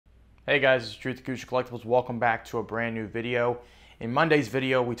Hey guys, it's Truth Gucci Collectibles. Welcome back to a brand new video. In Monday's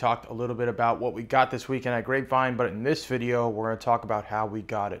video, we talked a little bit about what we got this weekend at Grapevine, but in this video, we're going to talk about how we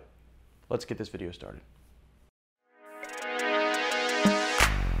got it. Let's get this video started.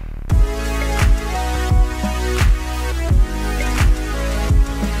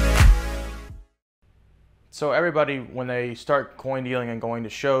 So everybody, when they start coin dealing and going to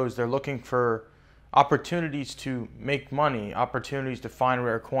shows, they're looking for opportunities to make money, opportunities to find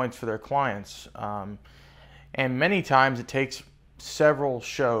rare coins for their clients. And many times it takes several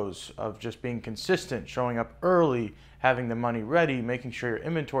shows of just being consistent, showing up early, having the money ready, making sure your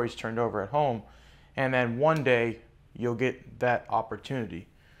inventory is turned over at home, and then one day you'll get that opportunity.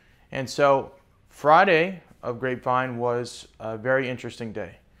 And so Friday of Grapevine was a very interesting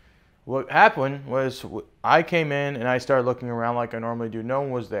day. What happened was I came in and I started looking around like I normally do. No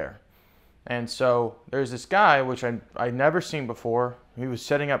one was there. And so there's this guy, which I'd never seen before. He was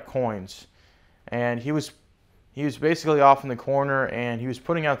setting up coins, and he was basically off in the corner, and he was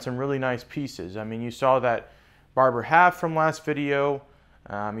putting out some really nice pieces. I mean, you saw that Barber half from last video.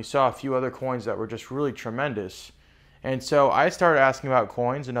 You saw a few other coins that were just really tremendous. And so I started asking about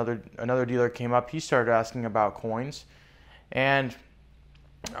coins. Another dealer came up. He started asking about coins, and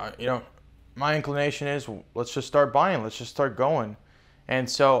my inclination is, let's just start buying. Let's just start going. And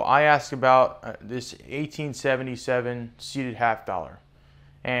so I asked about this 1877 seated half dollar.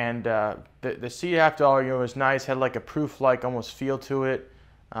 And the seated half dollar, was nice, had like a proof-like almost feel to it.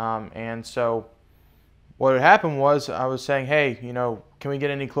 And so what had happened was I was saying, hey, can we get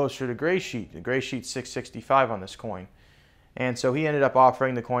any closer to gray sheet? The gray sheet's 665 on this coin. And so he ended up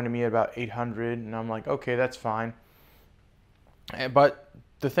offering the coin to me at about 800, and I'm like, okay, that's fine. But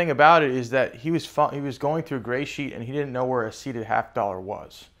the thing about it is that he was going through gray sheet and he didn't know where a seated half dollar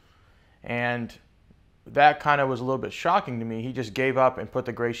was. And that kind of was a little bit shocking to me. He just gave up and put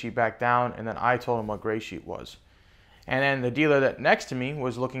the gray sheet back down, and then I told him what gray sheet was. And then the dealer that next to me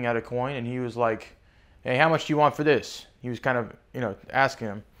was looking at a coin, and he was like, hey, how much do you want for this? He was kind of, asking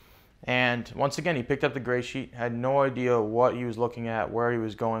him. And once again, he picked up the gray sheet, had no idea what he was looking at, where he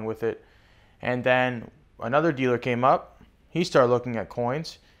was going with it. And then another dealer came up. He started looking at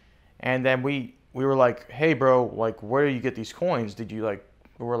coins, and then we were like, hey bro, like, where do you get these coins? We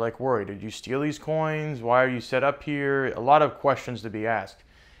were like worried. Did you steal these coins? Why are you set up here? A lot of questions to be asked.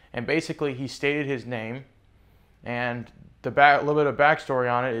 And basically he stated his name, and a little bit of backstory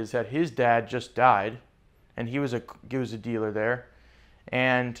on it is that his dad just died, and he was a dealer there,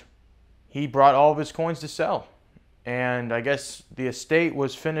 and he brought all of his coins to sell. And I guess the estate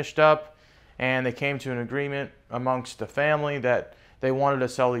was finished up, and they came to an agreement amongst the family that they wanted to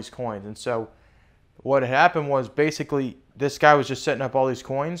sell these coins. And so what had happened was basically this guy was just setting up all these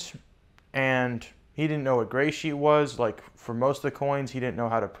coins, and he didn't know what gray sheet was. Like, for most of the coins, he didn't know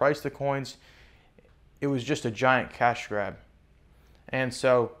how to price the coins. It was just a giant cash grab. And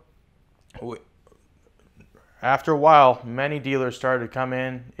so after a while, many dealers started to come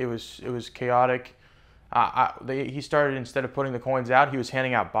in. It was chaotic. He started, instead of putting the coins out, he was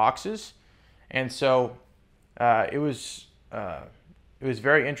handing out boxes. And so it was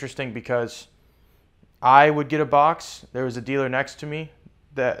very interesting because I would get a box. There was a dealer next to me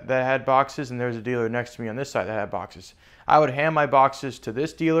that had boxes, and there was a dealer next to me on this side that had boxes. I would hand my boxes to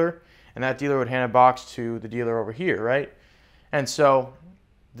this dealer, and that dealer would hand a box to the dealer over here, right? And so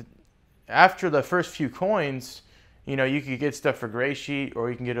after the first few coins, you could get stuff for gray sheet,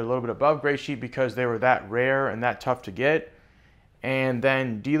 or you can get a little bit above gray sheet because they were that rare and that tough to get. And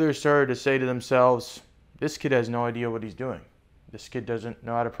then dealers started to say to themselves, this kid has no idea what he's doing. This kid doesn't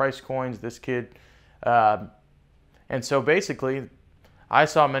know how to price coins. This kid, and so basically, I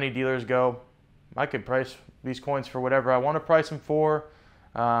saw many dealers go, I could price these coins for whatever I want to price them for.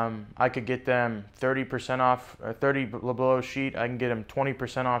 I could get them 30% off, 30 below sheet. I can get them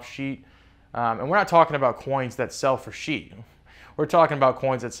 20% off sheet. And we're not talking about coins that sell for sheet. We're talking about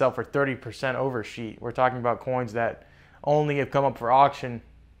coins that sell for 30% over sheet. We're talking about coins that only have come up for auction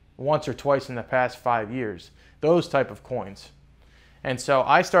once or twice in the past 5 years. Those type of coins. And so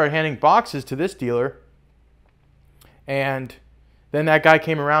I started handing boxes to this dealer, and then that guy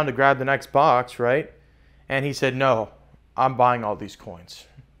came around to grab the next box, right? And he said, no, I'm buying all these coins.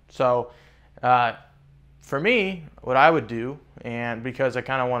 So for me, what I would do, and because I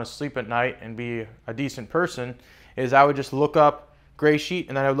kind of want to sleep at night and be a decent person, is I would just look up gray sheet,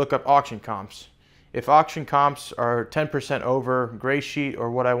 and then I would look up auction comps. If auction comps are 10% over gray sheet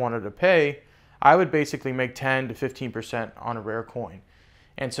or what I wanted to pay, I would basically make 10 to 15% on a rare coin.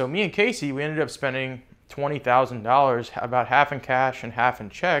 And so me and Casey, we ended up spending $20,000, about half in cash and half in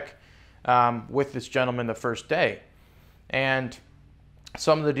check, with this gentleman the first day. And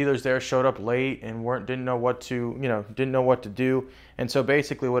some of the dealers there showed up late and didn't know what to do. And so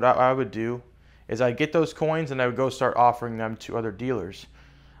basically what I would do is I'd get those coins and I would go start offering them to other dealers.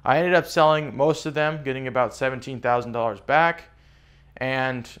 I ended up selling most of them, getting about $17,000 back.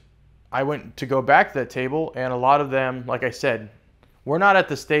 And I went to go back to that table, and a lot of them, like I said, we're not at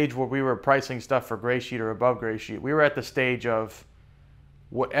the stage where we were pricing stuff for gray sheet or above gray sheet. We were at the stage of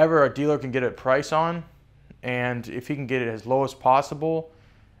whatever a dealer can get a price on, and if he can get it as low as possible,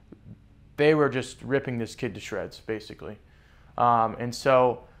 they were just ripping this kid to shreds, basically. And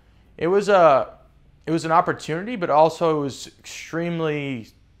so it was an opportunity, but also it was extremely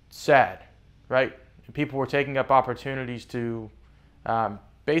sad, right? People were taking up opportunities to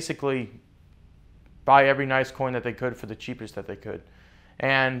basically buy every nice coin that they could for the cheapest that they could.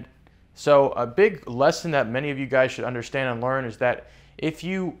 And so a big lesson that many of you guys should understand and learn is that if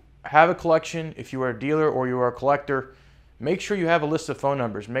you have a collection, if you are a dealer or you are a collector, make sure you have a list of phone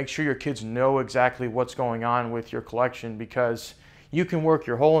numbers. Make sure your kids know exactly what's going on with your collection, because you can work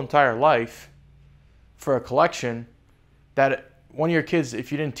your whole entire life for a collection that one of your kids,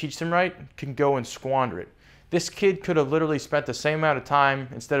 if you didn't teach them right, can go and squander it. This kid could have literally spent the same amount of time,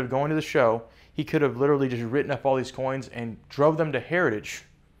 instead of going to the show, he could have literally just written up all these coins and drove them to Heritage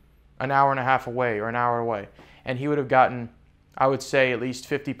an hour and a half away or an hour away. And he would have gotten, I would say, at least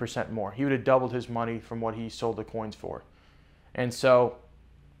 50% more. He would have doubled his money from what he sold the coins for. And so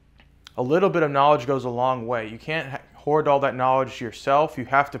a little bit of knowledge goes a long way. You can't hoard all that knowledge yourself. You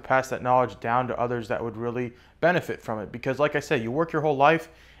have to pass that knowledge down to others that would really benefit from it. Because like I said, you work your whole life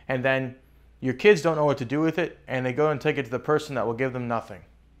and then your kids don't know what to do with it, and they go and take it to the person that will give them nothing,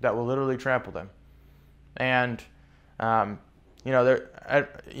 that will literally trample them. And so the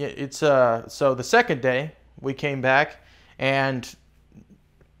second day we came back, and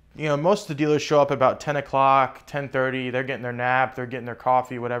most of the dealers show up about 10 o'clock, 10:30. They're getting their nap, they're getting their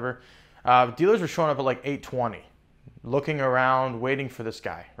coffee, whatever. Dealers were showing up at like 8:20, looking around, waiting for this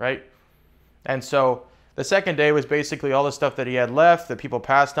guy, right? And so the second day was basically all the stuff that he had left that people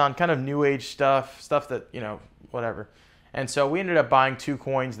passed on, kind of new age stuff that, whatever. And so we ended up buying 2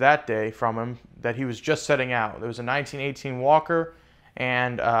 coins that day from him that he was just setting out. There was a 1918 Walker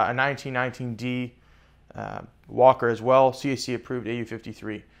and a 1919D Walker as well, CAC approved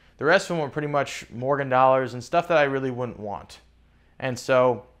AU53. The rest of them were pretty much Morgan dollars and stuff that I really wouldn't want. And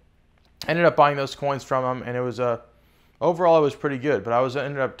so I ended up buying those coins from him, and it was overall it was pretty good. But I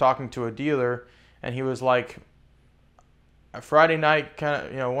ended up talking to a dealer, and he was like, a Friday night,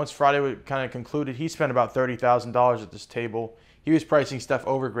 once Friday kind of concluded, he spent about $30,000 at this table. He was pricing stuff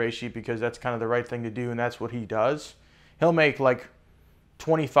over gray sheet because that's kind of the right thing to do, and that's what he does. He'll make like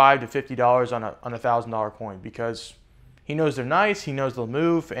 $25 to $50 on a $1,000 coin because he knows they're nice, he knows they'll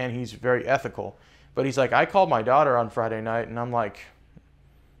move, and he's very ethical. But he's like, I called my daughter on Friday night, and I'm like,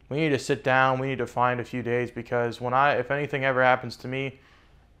 we need to sit down, we need to find a few days, because if anything ever happens to me,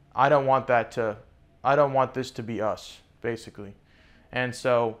 I don't want this to be us, basically. And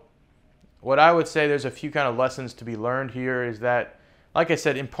so what I would say, there's a few kind of lessons to be learned here, is that, like I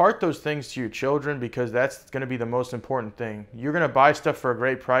said, impart those things to your children, because that's going to be the most important thing. You're going to buy stuff for a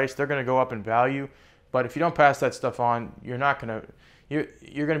great price, they're going to go up in value, but if you don't pass that stuff on, you're going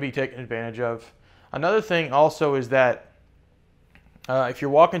to be taken advantage of. Another thing also is that if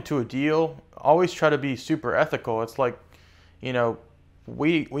you're walking to a deal, always try to be super ethical. It's like, we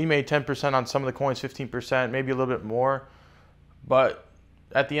made 10% on some of the coins, 15%, maybe a little bit more. But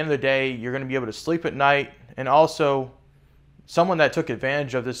at the end of the day, you're going to be able to sleep at night. And also, someone that took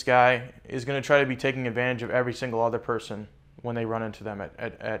advantage of this guy is going to try to be taking advantage of every single other person when they run into them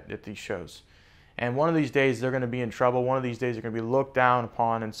at these shows. And one of these days, they're going to be in trouble. One of these days, they're going to be looked down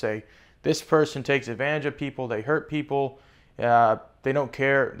upon and say, this person takes advantage of people, they hurt people, they don't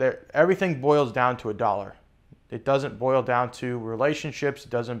care. Everything boils down to a dollar. It doesn't boil down to relationships. It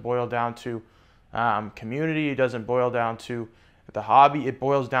doesn't boil down to community. It doesn't boil down to the hobby. It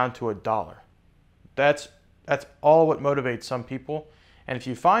boils down to a dollar. That's all what motivates some people. And if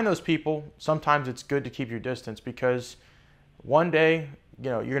you find those people, sometimes it's good to keep your distance, because one day,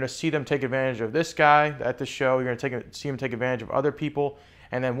 you're going to see them take advantage of this guy at the show. You're going to see them take advantage of other people.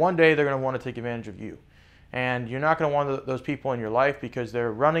 And then one day they're going to want to take advantage of you. And you're not going to want those people in your life, because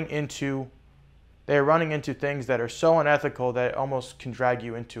they're running into things that are so unethical that it almost can drag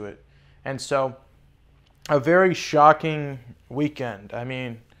you into it. And so a very shocking weekend. I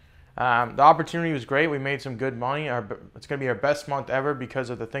mean, the opportunity was great. We made some good money. It's going to be our best month ever because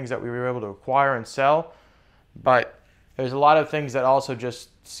of the things that we were able to acquire and sell. But there's a lot of things that also just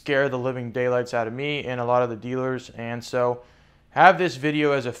scare the living daylights out of me and a lot of the dealers. And so have this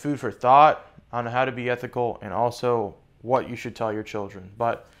video as a food for thought on how to be ethical, and also what you should tell your children.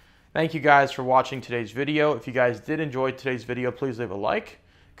 But thank you guys for watching today's video. If you guys did enjoy today's video, please leave a like.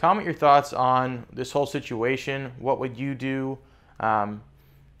 Comment your thoughts on this whole situation. What would you do?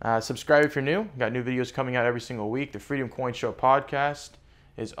 Subscribe if you're new. We've got new videos coming out every single week. The Freedom Coin Show podcast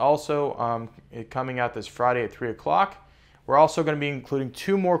is also coming out this Friday at 3 o'clock. We're also going to be including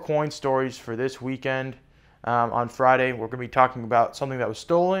 2 more coin stories for this weekend. On Friday, we're going to be talking about something that was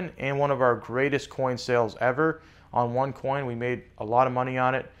stolen and one of our greatest coin sales ever on one coin. We made a lot of money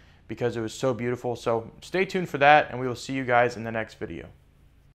on it because it was so beautiful. So stay tuned for that, and we will see you guys in the next video.